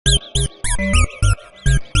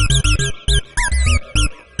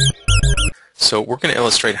So we're going to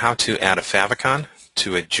illustrate how to add a favicon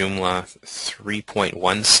to a Joomla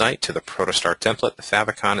 3.1 site to the Protostar template. The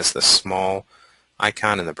favicon is the small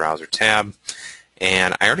icon in the browser tab,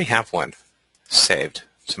 and I already have one saved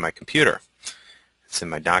to my computer. It's in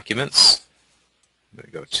my documents. I'm going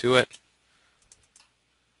to go to it,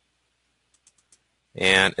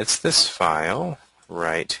 and it's this file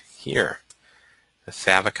right here, the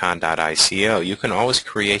favicon.ico. You can always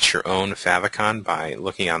create your own favicon by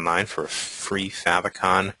looking online for a free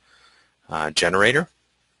favicon generator.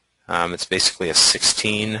 It's basically a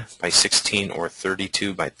 16 by 16 or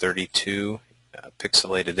 32 by 32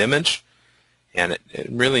 pixelated image, and it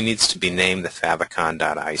really needs to be named the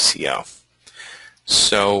favicon.ico.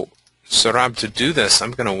 So Rob, to do this,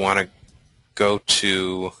 I'm going to want to go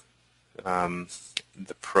to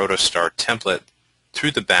the Protostar template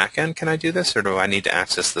through the back end. Can I do this, or do I need to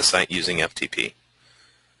access the site using FTP?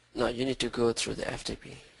 No, you need to go through the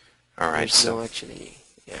FTP. All right. There's so no actually,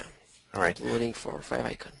 yeah. All right. Loading for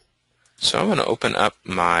Favicon. So I'm going to open up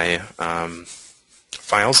my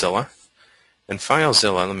FileZilla. And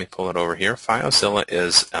FileZilla, let me pull it over here. FileZilla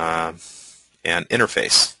is an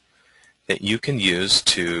interface that you can use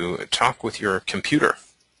to talk with your computer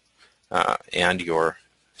and your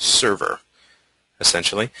server,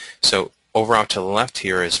 essentially. So over out to the left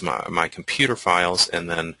here is my computer files, and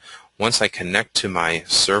then once I connect to my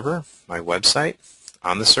server, my website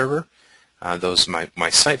on the server, my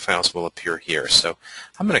site files will appear here. So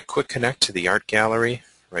I'm going to quick connect to the art gallery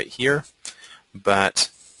right here, but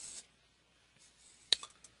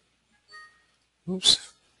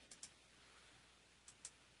oops,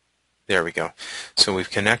 there we go. So we've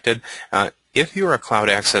connected. If you're a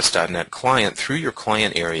CloudAccess.net client, through your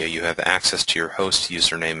client area you have access to your host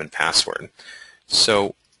username and password.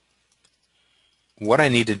 So what I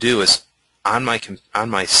need to do is on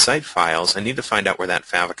my site files, I need to find out where that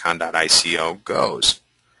favicon.ico goes.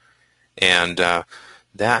 And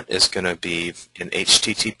that is going to be in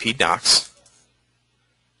HTTP docs.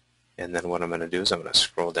 And then what I'm going to do is I'm going to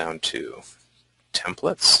scroll down to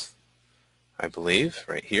templates, I believe,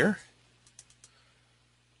 right here.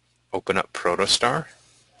 Open up Protostar.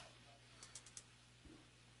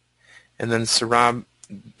 And then, so Rob,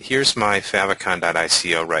 here's my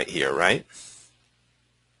favicon.ico right here, right?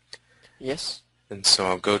 Yes. And so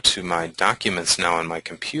I'll go to my documents now on my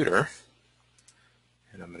computer,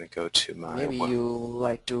 and I'm going to go to my... Maybe you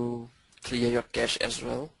like to clear your cache as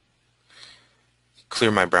well.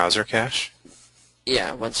 Clear my browser cache?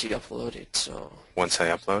 Yeah, once you upload it. So once I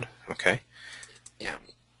upload? Okay. yeah.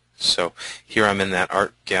 So here I'm in that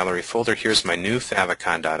art gallery folder. Here's my new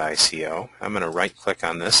favicon.ico. I'm going to right-click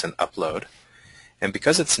on this and upload. And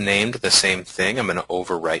because it's named the same thing, I'm going to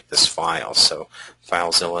overwrite this file. So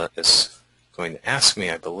FileZilla is going to ask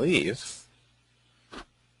me, I believe,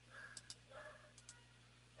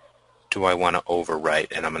 do I want to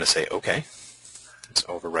overwrite? And I'm going to say, okay, let's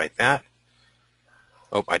overwrite that.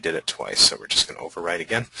 Oh, I did it twice, so we're just going to overwrite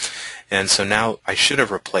again. And so now I should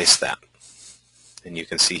have replaced that. And you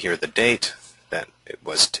can see here the date that it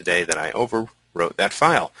was today that I overwrote that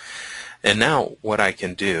file. And now what I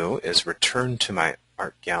can do is return to my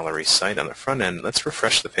art gallery site on the front end. Let's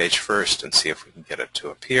refresh the page first and see if we can get it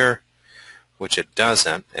to appear, which it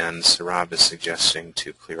doesn't. And Sarab is suggesting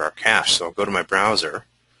to clear our cache. So I'll go to my browser,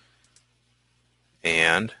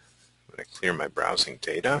 and I'm going to clear my browsing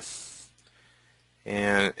data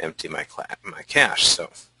and empty my cache.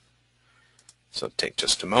 So take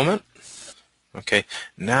just a moment. Okay,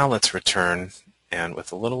 now let's return, and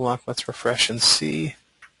with a little luck, let's refresh and see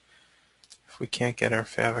if we can't get our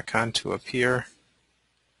favicon to appear.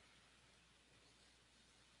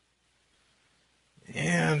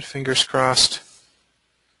 And fingers crossed.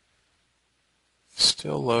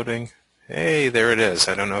 Still loading. Hey, there it is.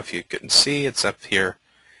 I don't know if you can see. It's up here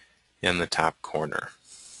in the top corner.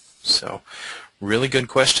 So, really good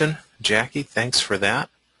question, Jackie. Thanks for that.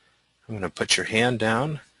 I'm going to put your hand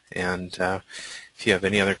down, and if you have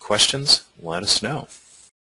any other questions, let us know.